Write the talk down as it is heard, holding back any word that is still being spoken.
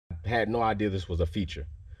Had no idea this was a feature.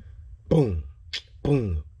 Boom,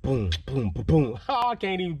 boom, boom, boom, boom, boom. Oh, I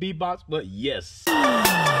can't even beatbox, but yes.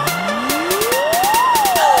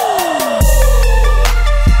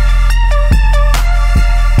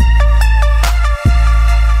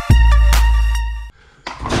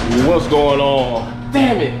 What's going on?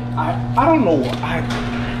 Damn it, I don't know.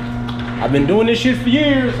 I've been doing this shit for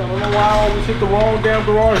years. I don't know why I always hit the wrong damn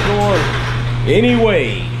garage door.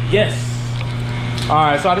 Anyway, yes. All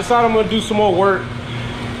right, so I decided I'm gonna do some more work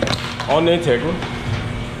on the Integra,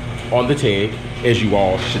 on the tag, as you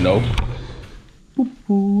all should know. Boop,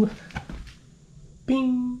 boop.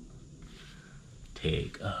 Bing.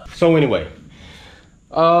 Tag up. So anyway,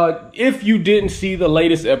 if you didn't see the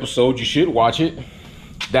latest episode, you should watch it.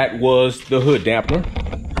 That was the hood dampener.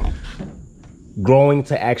 Growing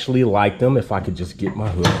to actually like them. If I could just get my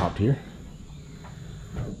hood popped here.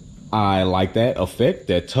 I like that effect,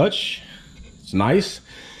 that touch. It's nice.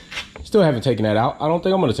 Still haven't taken that out. I don't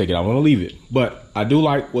think I'm gonna take it out. I'm gonna leave it. But I do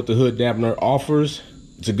like what the hood dampener offers.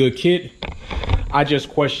 It's a good kit. I just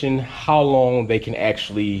question how long they can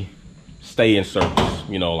actually stay in service.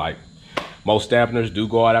 You know, like most dampeners do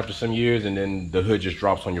go out after some years and then the hood just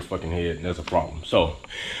drops on your fucking head and that's a problem. So,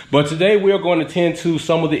 but today we are going to tend to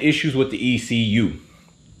some of the issues with the ECU.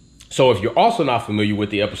 So if you're also not familiar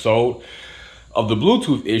with the episode of the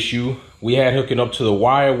Bluetooth issue, we had hooking up to the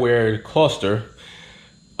WireWare cluster.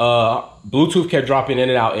 Bluetooth kept dropping in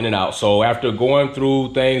and out. So after going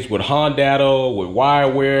through things with Hondata, with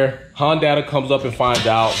WireWare, Hondata comes up and finds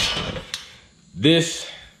out this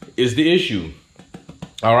is the issue.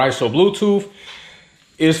 All right, so Bluetooth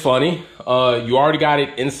is funny. You already got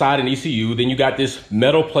it inside an ECU. Then you got this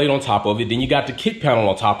metal plate on top of it. Then you got the kick panel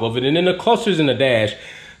on top of it. And then the clusters in the dash.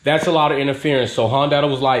 That's a lot of interference. So Hondata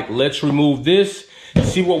was like, let's remove this,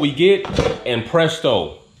 see what we get, and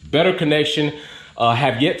presto, better connection.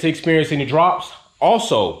 Have yet to experience any drops.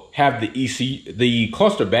 Also have the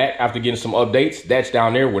cluster back after getting some updates. That's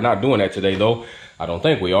down there. We're not doing that today though. I don't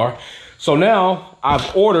think we are. So now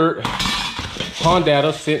I've ordered,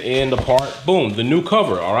 Hondata sent in the part, boom, the new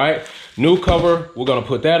cover, all right? New cover, we're gonna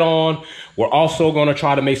put that on. We're also gonna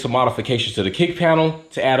try to make some modifications to the kick panel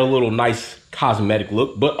to add a little nice cosmetic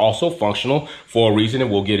look, but also functional for a reason,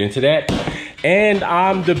 and we'll get into that. And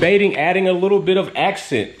I'm debating adding a little bit of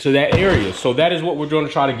accent to that area. So that is what we're going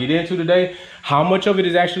to try to get into today. How much of it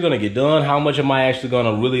is actually going to get done? How much am I actually going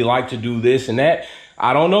to really like to do this and that?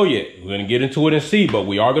 I don't know yet. We're going to get into it and see, but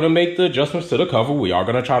we are going to make the adjustments to the cover. We are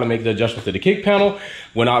going to try to make the adjustments to the kick panel.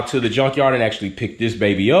 Went out to the junkyard and actually picked this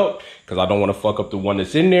baby up because I don't want to fuck up the one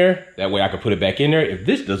that's in there. That way I can put it back in there if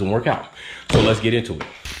this doesn't work out. So let's get into it.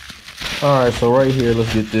 All right, so right here,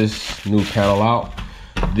 let's get this new panel out.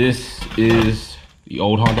 This is the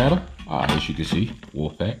old Hondata, as you can see,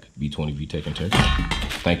 Wolfpack, B20 VTEC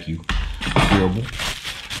Integra. Thank you, durable.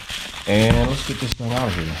 And let's get this thing out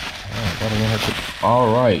of here.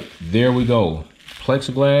 All right, there we go.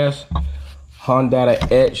 Plexiglass,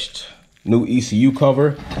 Hondata etched, new ECU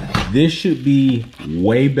cover. This should be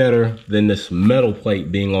way better than this metal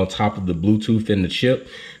plate being on top of the Bluetooth and the chip,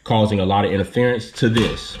 causing a lot of interference to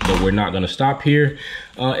this. But we're not gonna stop here.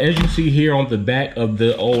 As you see here on the back of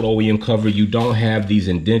the old OEM cover, you don't have these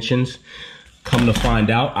indentions. Come to find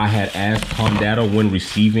out, I had asked Hondata when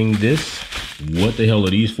receiving this, what the hell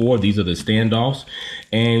are these for? These are the standoffs.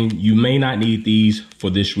 And you may not need these for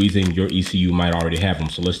this reason. Your ECU might already have them.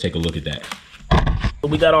 So let's take a look at that.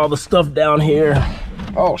 We got all the stuff down here.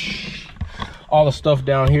 Oh, all the stuff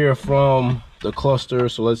down here from the cluster.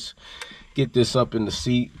 So let's get this up in the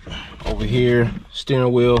seat. Over here,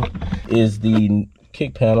 steering wheel is the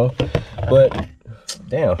kick panel. But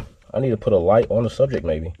damn, I need to put a light on the subject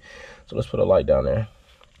maybe. So let's put a light down there.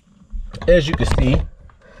 As you can see,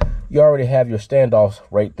 you already have your standoffs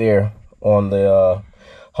right there on the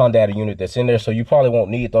Hondata unit that's in there. So you probably won't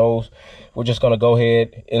need those. We're just gonna go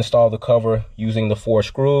ahead, install the cover using the 4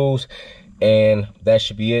 screws, and that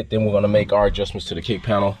should be it. Then we're gonna make our adjustments to the kick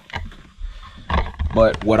panel.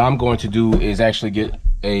 But what I'm going to do is actually get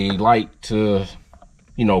a light to,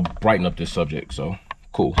 you know, brighten up this subject. So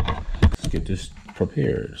cool, let's get this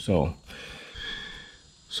prepared. So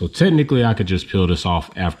technically I could just peel this off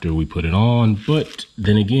after we put it on, but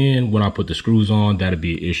then again, when I put the screws on, that'll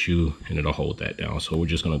be an issue and it'll hold that down. So we're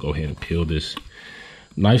just gonna go ahead and peel this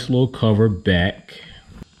nice little cover back.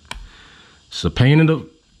 It's a pain in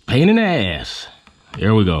the ass.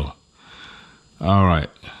 There we go. All right,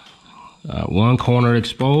 one corner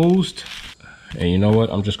exposed. And you know what?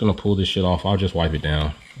 I'm just gonna pull this shit off. I'll just wipe it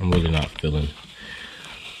down. I'm really not feeling.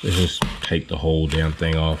 Let's just take the whole damn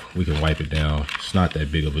thing off. We can wipe it down. It's not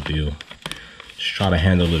that big of a deal. Just try to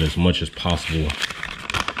handle it as much as possible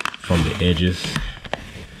from the edges.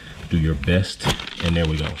 Do your best, and there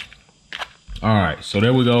we go. All right, so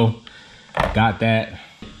there we go. Got that.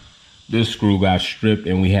 This screw got stripped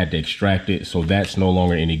and we had to extract it, so that's no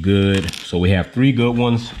longer any good. So we have 3 good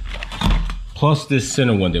ones, plus this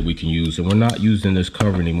center one that we can use, and we're not using this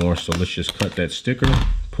cover anymore, so let's just cut that sticker,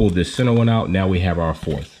 pull this center one out. Now we have our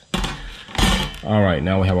 4th. All right,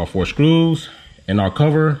 now we have our 4 screws and our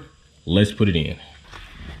cover. Let's put it in.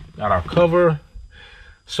 Got our cover.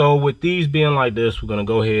 So with these being like this, we're gonna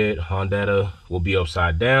go ahead, Hondata will be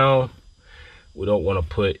upside down. We don't wanna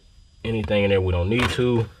put anything in there we don't need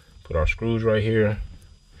to. Put our screws right here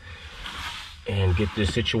and get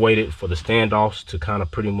this situated for the standoffs to kind of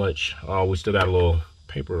pretty much, we still got a little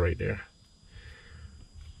paper right there.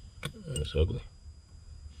 That's ugly.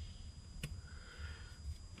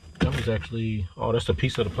 That was actually, oh, that's a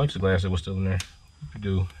piece of the plexiglass that was still in there. What we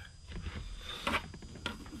do,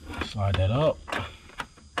 slide that up.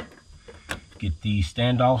 Get these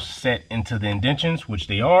standoffs set into the indentions, which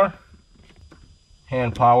they are.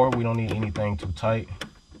 Hand power, we don't need anything too tight.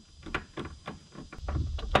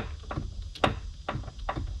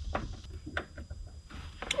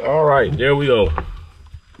 All right, there we go.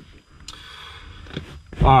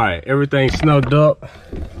 All right, everything snugged up.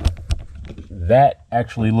 That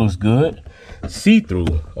actually looks good.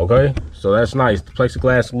 See-through, okay? So that's nice. The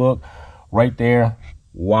plexiglass look right there.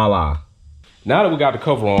 Voila. Now that we got the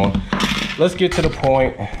cover on, let's get to the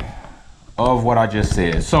point of what I just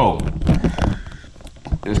said. So,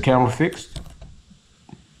 is camera fixed?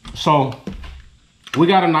 So, we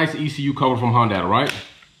got a nice ECU cover from Hondata, right?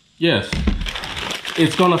 Yes.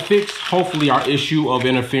 It's gonna fix, hopefully, our issue of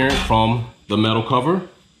interference from the metal cover.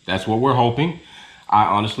 That's what we're hoping. I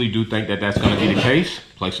honestly do think that that's gonna be the case.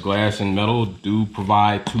 Plexiglass and metal do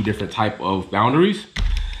provide 2 different type of boundaries.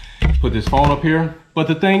 Put this phone up here. But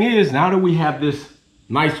the thing is, now that we have this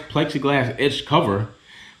nice plexiglass edge cover,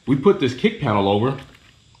 we put this kick panel over,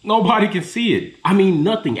 nobody can see it. I mean,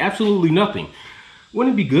 nothing, absolutely nothing.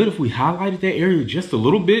 Wouldn't it be good if we highlighted that area just a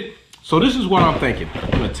little bit? So this is what I'm thinking.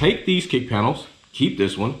 I'm gonna take these kick panels, keep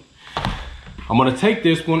this one. I'm gonna take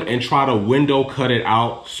this one and try to window cut it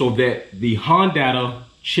out so that the Hondata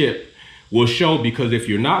chip will show, because if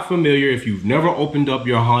you're not familiar, if you've never opened up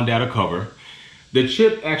your Hondata cover, the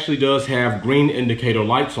chip actually does have green indicator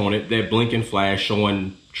lights on it that blink and flash,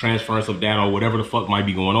 showing transference of data or whatever the fuck might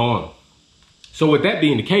be going on. So with that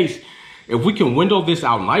being the case, if we can window this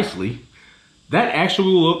out nicely, that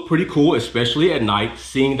actually will look pretty cool, especially at night,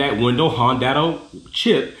 seeing that window Hondata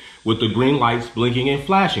chip with the green lights blinking and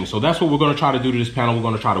flashing. So that's what we're gonna try to do to this panel. We're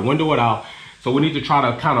gonna try to window it out. So we need to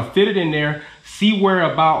try to kind of fit it in there, see where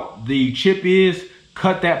about the chip is,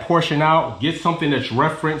 cut that portion out, get something that's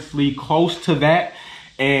referentially close to that,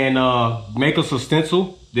 and make us a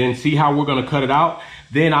stencil, then see how we're gonna cut it out.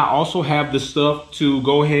 Then I also have the stuff to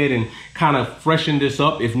go ahead and kind of freshen this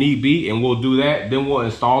up if need be, and we'll do that. Then we'll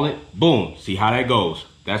install it, boom, see how that goes.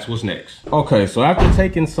 That's what's next. Okay, so after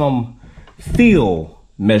taking some feel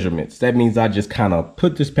measurements, that means I just kind of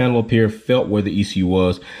put this panel up here, felt where the ECU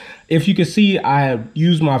was. If you can see, I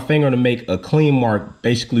used my finger to make a clean mark,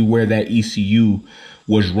 basically where that ECU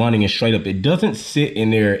was running and straight up. It doesn't sit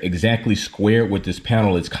in there exactly square with this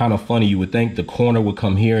panel. It's kind of funny. You would think the corner would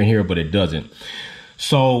come here and here, but it doesn't.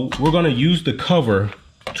 So we're gonna use the cover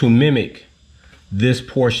to mimic this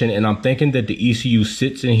portion, and I'm thinking that the ECU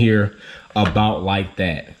sits in here about like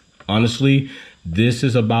that. Honestly, this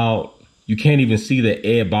is about, you can't even see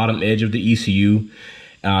the bottom edge of the ECU.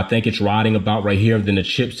 I think it's riding about right here, then the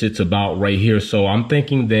chip sits about right here. So I'm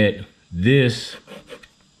thinking that this,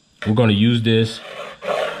 we're gonna use this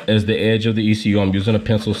as the edge of the ECU. I'm using a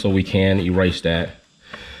pencil so we can erase that.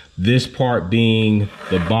 This part being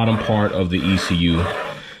the bottom part of the ECU.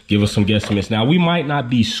 Give us some guesstimates. Now, we might not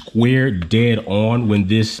be square dead on when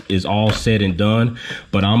this is all said and done,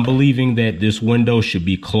 but I'm believing that this window should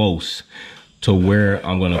be close to where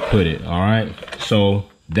I'm gonna put it, all right? So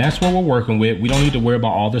that's what we're working with. We don't need to worry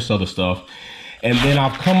about all this other stuff. And then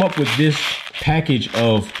I've come up with this package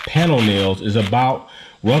of panel nails is about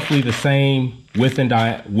roughly the same width and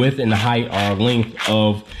the height or length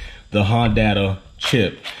of the Hondata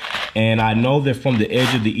chip. And I know that from the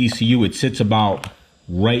edge of the ECU, it sits about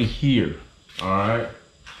right here, all right?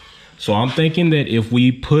 So I'm thinking that if we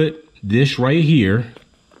put this right here,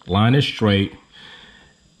 line it straight,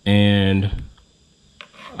 and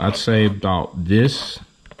I'd say about this,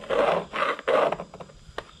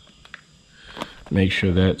 make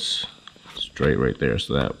sure that's straight right there,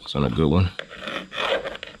 so that wasn't a good one.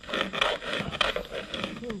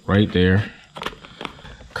 Right there.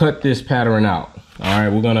 Cut this pattern out. All right,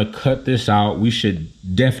 we're gonna cut this out. We should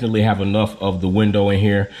definitely have enough of the window in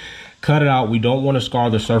here cut it out. We don't want to scar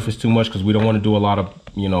the surface too much because we don't want to do a lot of,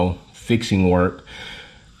 you know, fixing work.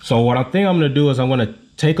 So what I think I'm going to do is I'm going to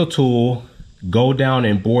take a tool, go down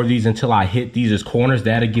and bore these until I hit these as corners.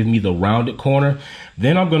 That'll give me the rounded corner.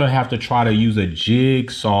 Then I'm going to have to try to use a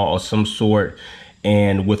jigsaw of some sort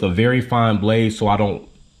and with a very fine blade so I don't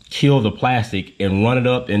kill the plastic, and run it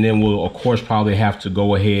up. And then we'll of course probably have to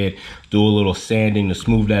go ahead, do a little sanding to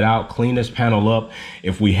smooth that out, clean this panel up.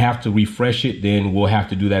 If we have to refresh it, then we'll have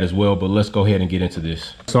to do that as well. But let's go ahead and get into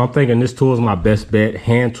this. So I'm thinking this tool is my best bet.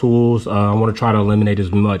 Hand tools, I want to try to eliminate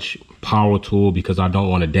as much power tool because I don't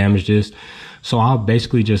want to damage this. So I'll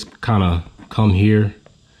basically just kind of come here,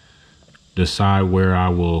 decide where I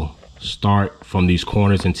will start from these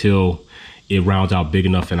corners until it rounds out big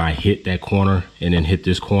enough and I hit that corner, and then hit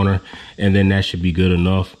this corner, and then that should be good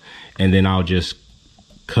enough. And then I'll just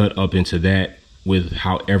cut up into that with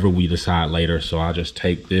however we decide later. So I'll just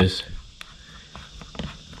take this,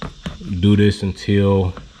 do this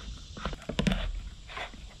until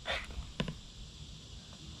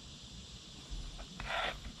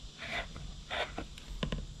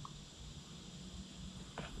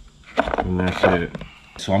and that's it.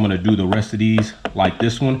 So I'm gonna do the rest of these like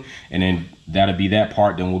this one, and then that'll be that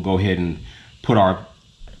part. Then we'll go ahead and put our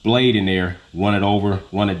blade in there, run it over,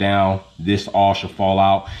 run it down. This all should fall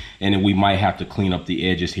out, and then we might have to clean up the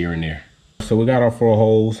edges here and there. So we got our 4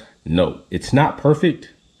 holes. No, it's not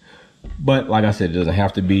perfect, but like I said, it doesn't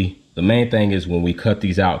have to be. The main thing is when we cut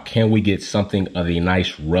these out, can we get something of a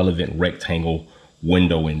nice relevant rectangle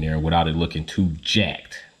window in there without it looking too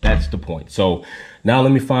jacked? That's the point. So now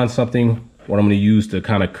let me find something what I'm going to use to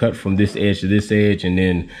kind of cut from this edge to this edge, and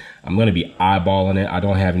then I'm going to be eyeballing it. I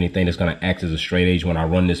don't have anything that's going to act as a straight edge when I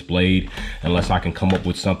run this blade, unless I can come up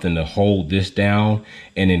with something to hold this down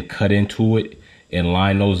and then cut into it and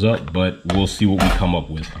line those up, but we'll see what we come up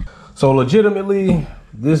with. So legitimately,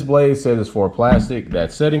 this blade says it's for plastic.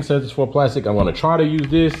 That setting says it's for plastic. I'm going to try to use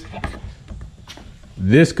this.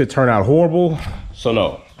 This could turn out horrible. So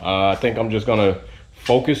no, I think I'm just going to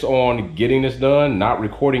focus on getting this done, not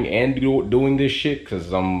recording and doing this shit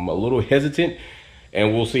because I'm a little hesitant,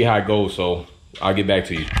 and we'll see how it goes. So I'll get back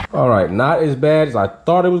to you. All right, not as bad as I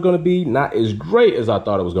thought it was going to be, not as great as I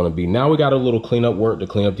thought it was going to be. Now we got a little cleanup work to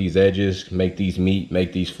clean up these edges, make these meet,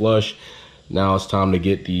 make these flush. Now it's time to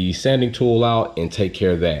get the sanding tool out and take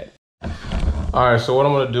care of that. All right, so what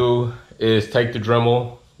I'm going to do is take the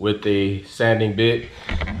Dremel with the sanding bit.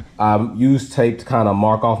 I use tape to kind of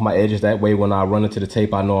mark off my edges. That way when I run into the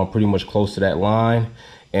tape, I know I'm pretty much close to that line.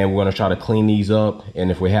 And we're gonna try to clean these up.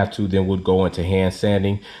 And if we have to, then we'll go into hand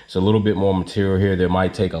sanding. It's a little bit more material here. That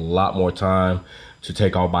might take a lot more time to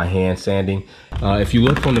take off by hand sanding. If you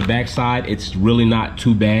look from the back side, it's really not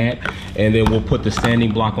too bad. And then we'll put the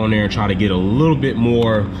sanding block on there and try to get a little bit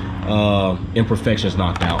more imperfections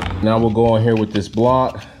knocked out. Now we'll go on here with this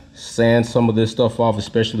block, sand some of this stuff off,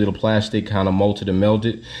 especially the plastic, kind of molted and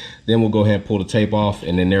melted. Then we'll go ahead and pull the tape off,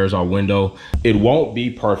 and then there's our window. It won't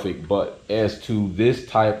be perfect, but as to this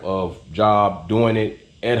type of job, doing it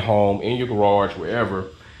at home, in your garage, wherever,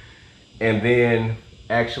 and then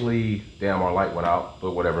actually, damn, our light went out,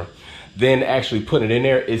 but whatever. Then actually putting it in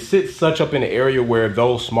there, it sits such up in the area where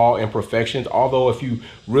those small imperfections, although if you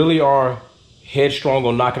really are headstrong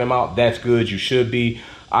on knocking them out, that's good, you should be.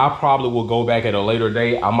 I probably will go back at a later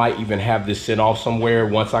date. I might even have this sent off somewhere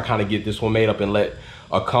once I kind of get this one made up and let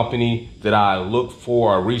a company that I look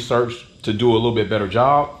for or research to do a little bit better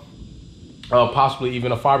job. Possibly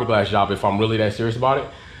even a fiberglass job if I'm really that serious about it.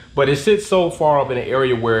 But it sits so far up in an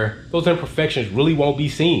area where those imperfections really won't be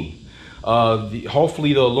seen.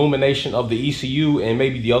 Hopefully the illumination of the ECU and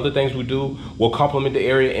maybe the other things we do will complement the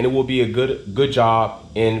area, and it will be a good job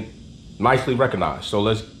and nicely recognized. So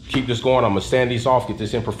let's keep this going. I'm gonna sand these off, get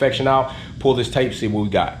this imperfection out, pull this tape, see what we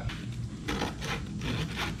got.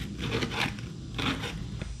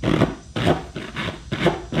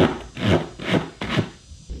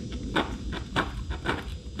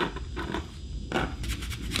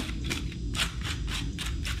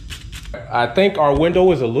 I think our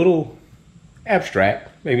window is a little abstract,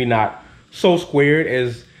 maybe not so squared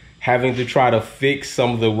as having to try to fix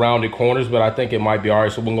some of the rounded corners, but I think it might be all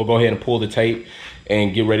right. So we're gonna go ahead and pull the tape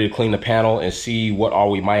and get ready to clean the panel and see what all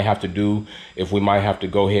we might have to do. If we might have to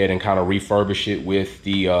go ahead and kind of refurbish it with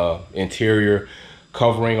the interior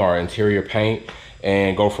covering or interior paint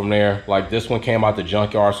and go from there. Like this one came out the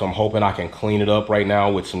junkyard, so I'm hoping I can clean it up right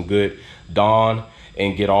now with some good Dawn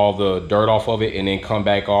and get all the dirt off of it, and then come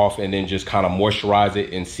back off and then just kind of moisturize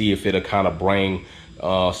it and see if it'll kind of bring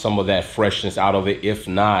some of that freshness out of it. If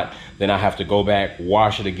not, then I have to go back,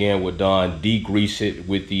 wash it again with Dawn, degrease it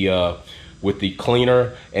with the with the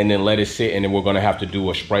cleaner and then let it sit, and then we're gonna have to do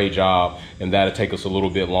a spray job, and that'll take us a little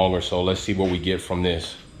bit longer. So let's see what we get from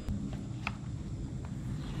this.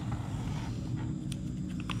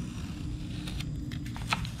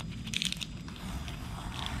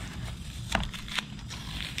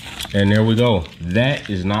 And there we go. That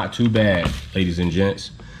is not too bad, ladies and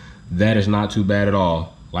gents. That is not too bad at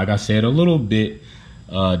all. Like I said, a little bit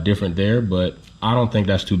different there, but I don't think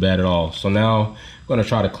that's too bad at all. So now I'm gonna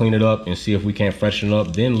try to clean it up and see if we can't freshen it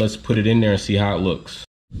up. Then let's put it in there and see how it looks.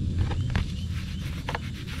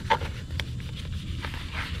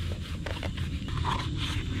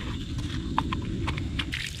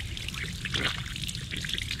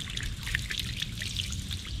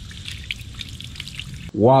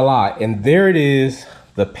 Voila, and there it is,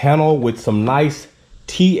 the panel with some nice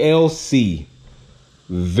TLC.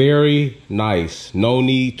 Very nice. No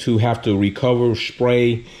need to have to recover,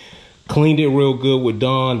 spray. Cleaned it real good with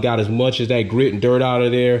Dawn, got as much as that grit and dirt out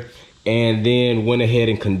of there, and then went ahead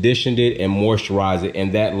and conditioned it and moisturized it,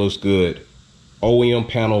 and that looks good. OEM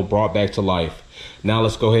panel brought back to life. Now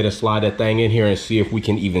let's go ahead and slide that thing in here and see if we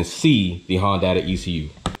can even see the Hondata ECU.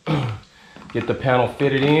 Get the panel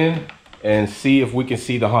fitted in and see if we can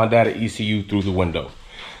see the Hondata ECU through the window.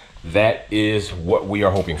 That is what we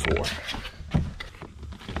are hoping for.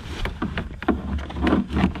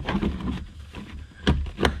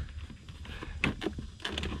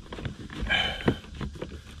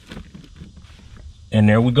 And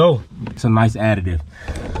there we go. It's a nice additive.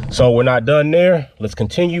 So we're not done there. Let's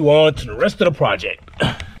continue on to the rest of the project.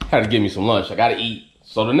 Had to give me some lunch. I gotta eat.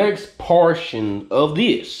 So the next portion of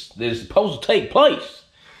this that is supposed to take place,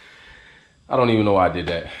 I don't even know why I did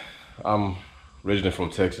that. I'm originally from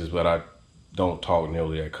Texas, but I don't talk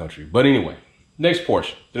nearly that country. But anyway, next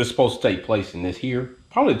portion that is supposed to take place in this here,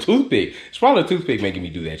 probably a toothpick. It's probably a toothpick making me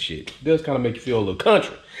do that shit. It does kind of make you feel a little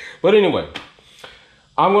country. But anyway,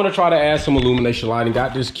 I'm gonna try to add some illumination lighting.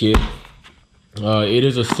 Got this kit. It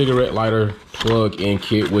is a cigarette lighter plug-in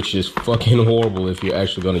kit, which is fucking horrible if you're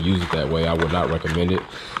actually gonna use it that way. I would not recommend it.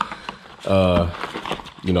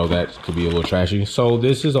 You know, that could be a little trashy. So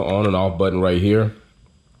this is an on and off button right here.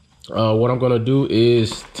 What I'm gonna do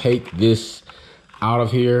is take this out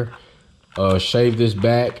of here, shave this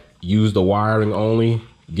back, use the wiring only,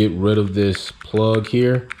 get rid of this plug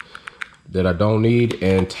here that I don't need,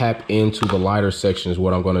 and tap into the lighter section is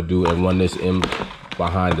what I'm gonna do, and run this in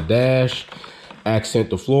behind the dash,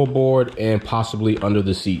 accent the floorboard, and possibly under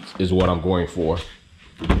the seats is what I'm going for.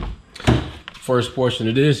 First portion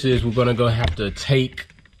of this is we're gonna have to take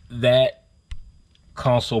that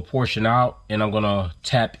console portion out, and I'm gonna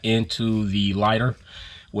tap into the lighter,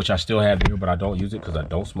 which I still have here, but I don't use it because I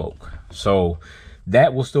don't smoke. So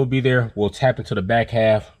that will still be there. We'll tap into the back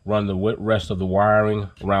half, run the rest of the wiring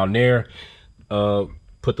around there,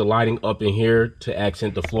 put the lighting up in here to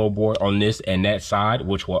accent the floorboard on this and that side,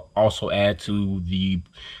 which will also add to the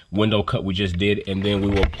window cut we just did. And then we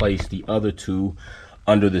will place the other two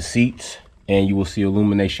under the seats, and you will see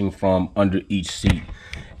illumination from under each seat.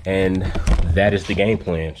 And that is the game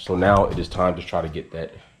plan. So now it is time to try to get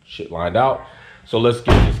that shit lined out. So let's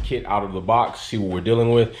get this kit out of the box, see what we're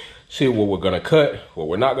dealing with, see what we're gonna cut, what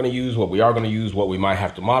we're not gonna use, what we are gonna use, what we might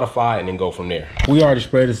have to modify, and then go from there. We already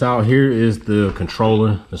spread this out. Here is the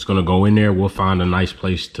controller that's gonna go in there. We'll find a nice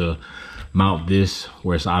place to mount this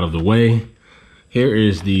where it's out of the way. Here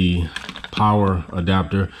is the power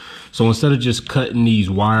adapter. So instead of just cutting these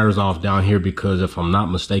wires off down here, because if I'm not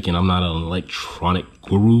mistaken, I'm not an electronic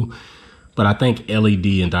guru, but I think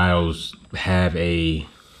LED and diodes have a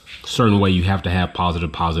certain way you have to have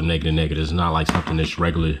positive, positive, negative, negative. It's not like something that's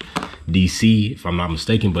regular DC, if I'm not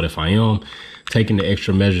mistaken, but if I am, taking the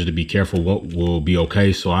extra measures to be careful, what will be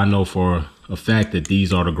okay. So I know for a fact that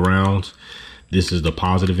these are the grounds. This is the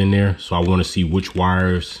positive in there. So I want to see which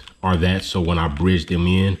wires are that. So when I bridge them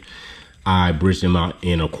in, I bridge them out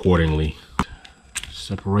in accordingly.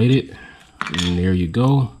 Separate it, and there you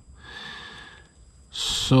go.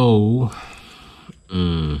 So,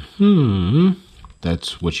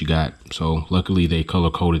 that's what you got. So luckily they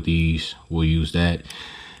color coded these. We'll use that,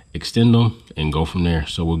 extend them, and go from there.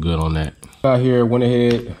 So we're good on that. Out here, went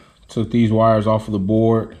ahead, took these wires off of the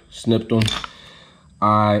board, snipped them.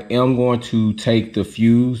 I am going to take the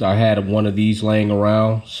fuse. I had one of these laying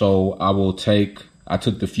around, so I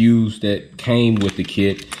took the fuse that came with the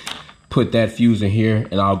kit, put that fuse in here,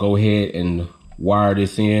 and I'll go ahead and wire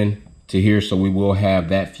this in to here, so we will have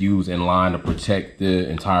that fuse in line to protect the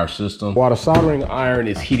entire system. While the soldering iron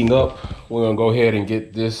is heating up, we're gonna go ahead and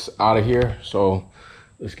get this out of here. So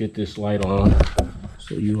let's get this light on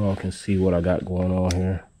so you all can see what I got going on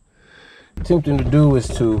here. Attempting to do is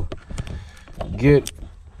to get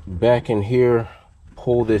back in here,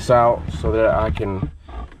 pull this out so that I can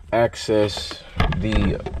access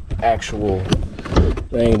the actual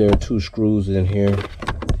thing. There are 2 screws in here,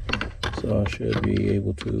 so I should be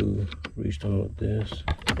able to reach them with this.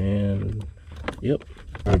 And yep,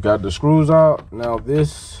 I got the screws out. Now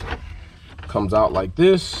this comes out like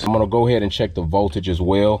this. I'm gonna go ahead and check the voltage as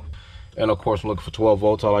well. And of course, I'm looking for 12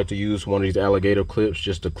 volts. I like to use one of these alligator clips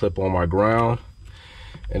just to clip on my ground.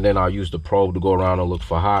 And then I'll use the probe to go around and look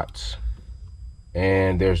for hots.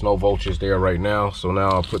 And there's no voltage there right now. So now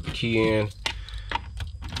I'll put the key in,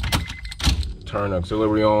 turn the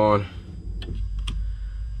auxiliary on,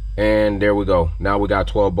 and there we go. Now we got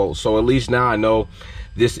 12 volts. So at least now I know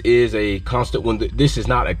this is a constant when this is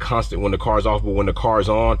not a constant when the car's off, but when the car's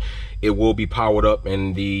on, it will be powered up,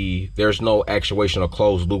 and there's no actuation or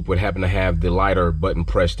closed loop would happen to have the lighter button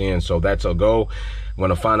pressed in. So that's a go. I'm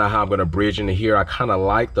gonna find out how I'm gonna bridge into here. I kind of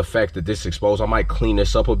like the fact that this is exposed. I might clean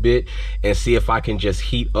this up a bit and see if I can just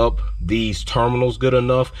heat up these terminals good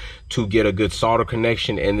enough to get a good solder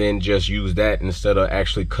connection, and then just use that instead of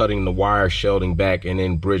actually cutting the wire, shelding back, and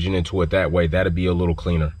then bridging into it that way. That'd be a little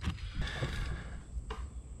cleaner.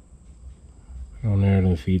 On there,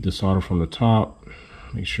 then feed the solder from the top.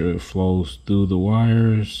 Make sure it flows through the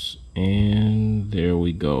wires, and there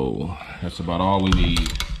we go. That's about all we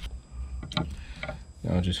need.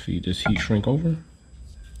 Now just feed this heat shrink over,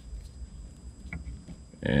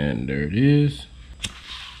 and there it is.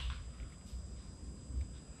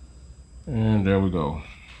 And there we go.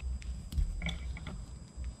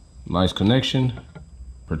 Nice connection,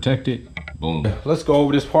 protected. Boom. Let's go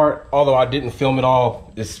over this part. Although I didn't film it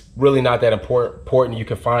all, it's really not that important. You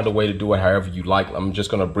can find a way to do it however you like. I'm just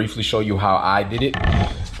gonna briefly show you how I did it.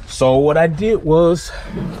 So what I did was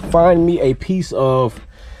find me a piece of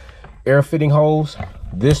air fitting hose.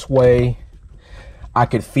 This way I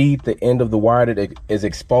could feed the end of the wire that is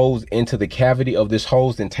exposed into the cavity of this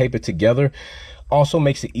hose and tape it together. Also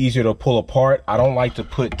makes it easier to pull apart. I don't like to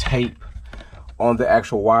put tape on the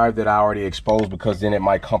actual wire that I already exposed, because then it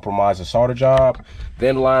might compromise the solder job.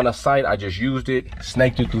 Then line of sight, I just used it,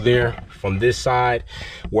 snaked it through there from this side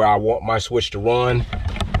where I want my switch to run,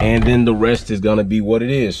 and then the rest is gonna be what it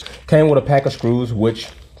is. Came with a pack of screws, which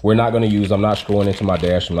we're not gonna use. I'm not screwing into my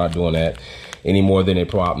dash. I'm not doing that any more than it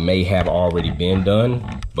probably may have already been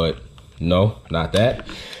done, but no, not that.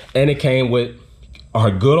 And it came with our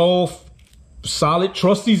good old solid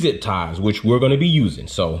trusty zip ties, which we're gonna be using.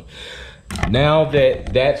 So now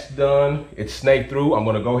that that's done, it's snaked through, I'm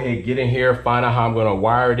gonna go ahead, get in here, find out how I'm gonna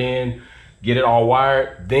wire it in, get it all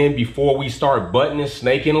wired. Then before we start buttoning,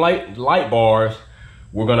 snaking light bars,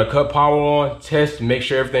 we're gonna cut power on, test, make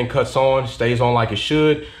sure everything cuts on, stays on like it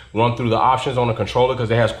should, run through the options on the controller because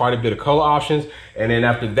it has quite a bit of color options. And then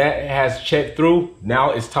after that has checked through,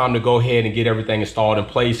 now it's time to go ahead and get everything installed in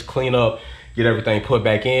place, clean up, get everything put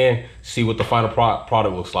back in, see what the final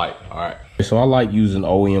product looks like. All right. So I like using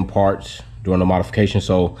OEM parts during the modification.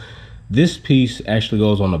 So this piece actually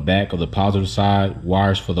goes on the back of the positive side,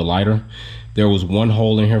 wires for the lighter. There was one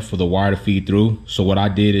hole in here for the wire to feed through. So what I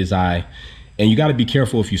did is and you got to be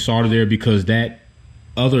careful if you solder there, because that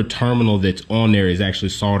other terminal that's on there is actually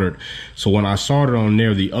soldered. So when I soldered on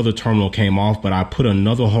there, the other terminal came off, but I put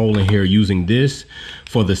another hole in here using this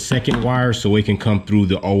for the second wire so it can come through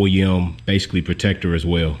the OEM basically protector as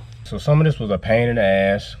well. So some of this was a pain in the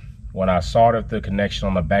ass. When I soldered the connection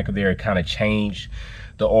on the back of there, it kind of changed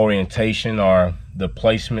the orientation or the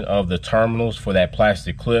placement of the terminals for that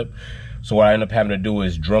plastic clip. So what I ended up having to do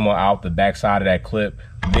is Dremel out the back side of that clip,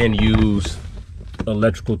 then use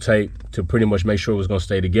electrical tape to pretty much make sure it was going to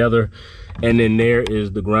stay together. And then there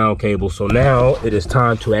is the ground cable. So now it is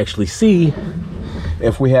time to actually see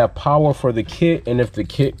if we have power for the kit and if the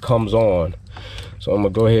kit comes on. So I'm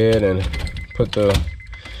gonna go ahead and put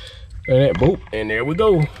boop, and there we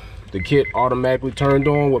go. The kit automatically turned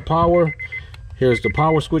on with power. Here's the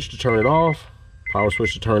power switch to turn it off, power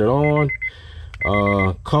switch to turn it on,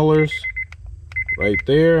 colors right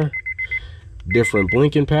there, different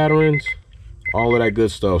blinking patterns, all of that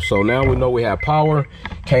good stuff. So now we know we have power,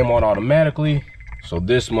 came on automatically, so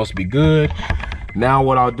this must be good. Now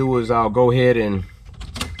what I'll do is I'll go ahead and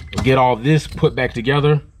get all this put back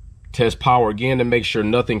together, test power again to make sure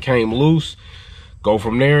nothing came loose, go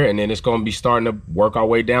from there, and then it's going to be starting to work our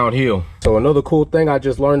way downhill. So another cool thing I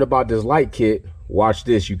just learned about this light kit, watch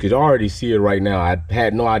this, you could already see it right now. I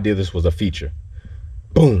had no idea this was a feature.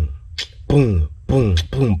 Boom, boom, boom,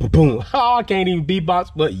 boom, boom, boom. Oh, I can't even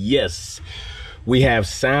beatbox, but yes, we have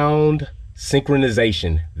sound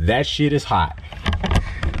synchronization. That shit is hot.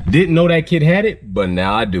 Didn't know that kid had it, but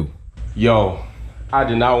now I do. Yo, I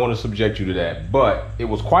did not want to subject you to that, but it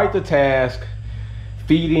was quite the task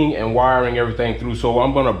feeding and wiring everything through. So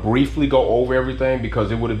I'm gonna briefly go over everything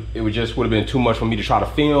because it would have been too much for me to try to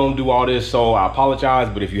film, do all this. So I apologize,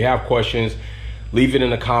 but if you have questions, leave it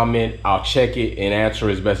in a comment. I'll check it and answer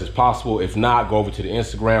as best as possible. If not, go over to the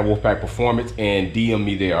Instagram, Wolfpack Performance, and DM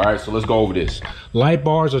me there. All right, so let's go over this. Light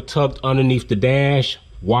bars are tucked underneath the dash,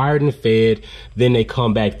 wired and fed. Then they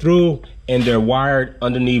come back through and they're wired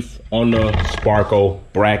underneath on the Sparco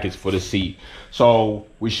brackets for the seat. So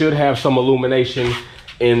we should have some illumination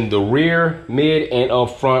in the rear, mid, and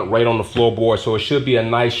up front right on the floorboard. So it should be a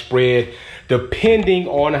nice spread depending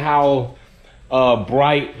on how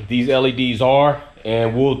bright these LEDs are,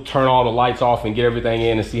 and we'll turn all the lights off and get everything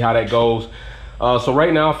in and see how that goes. So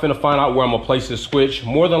right now I'm finna find out where I'm gonna place this switch.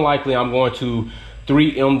 More than likely I'm going to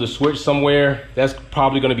 3M the switch somewhere. That's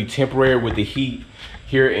probably gonna be temporary with the heat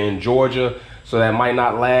here in Georgia, so that might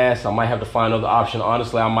not last. I might have to find another option.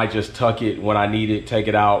 Honestly, I might just tuck it when I need it, take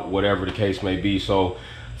it out, whatever the case may be. So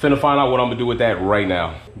finna find out what I'm gonna do with that right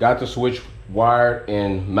now. Got the switch wired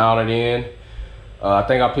and mounted in. I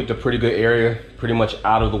think I picked a pretty good area, pretty much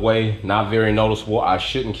out of the way, not very noticeable. I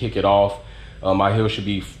shouldn't kick it off. My heel should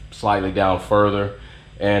be slightly down further,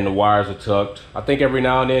 and the wires are tucked. I think every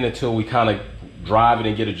now and then, until we kind of drive it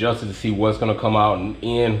and get adjusted to see what's gonna come out and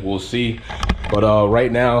in, we'll see. But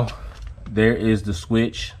right now, there is the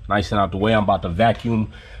switch, nice and out the way. I'm about to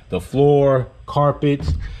vacuum the floor,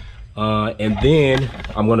 carpets, and then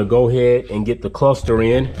I'm gonna go ahead and get the cluster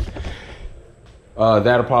in.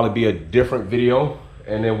 That'll probably be a different video,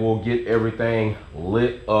 and then we'll get everything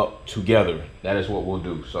lit up together. That is what we'll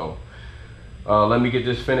do. So let me get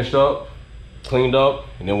this finished up, cleaned up,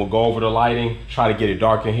 and then we'll go over the lighting, try to get it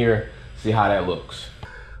dark in here, see how that looks.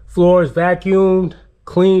 Floor is vacuumed,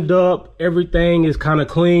 cleaned up, everything is kind of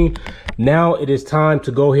clean. Now it is time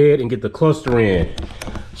to go ahead and get the cluster in.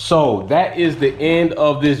 So that is the end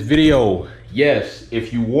of this video. Yes,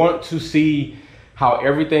 if you want to see how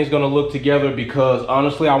everything's gonna look together, because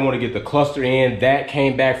honestly, I wanna get the cluster in. That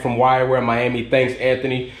came back from Wireware Miami. Thanks,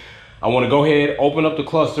 Anthony. I wanna go ahead, open up the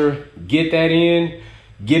cluster, get that in,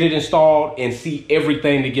 get it installed, and see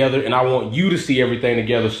everything together. And I want you to see everything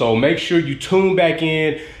together. So make sure you tune back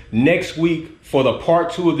in next week for the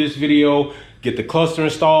part 2 of this video, get the cluster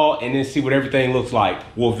installed, and then see what everything looks like.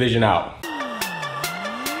 Wolf Vision out.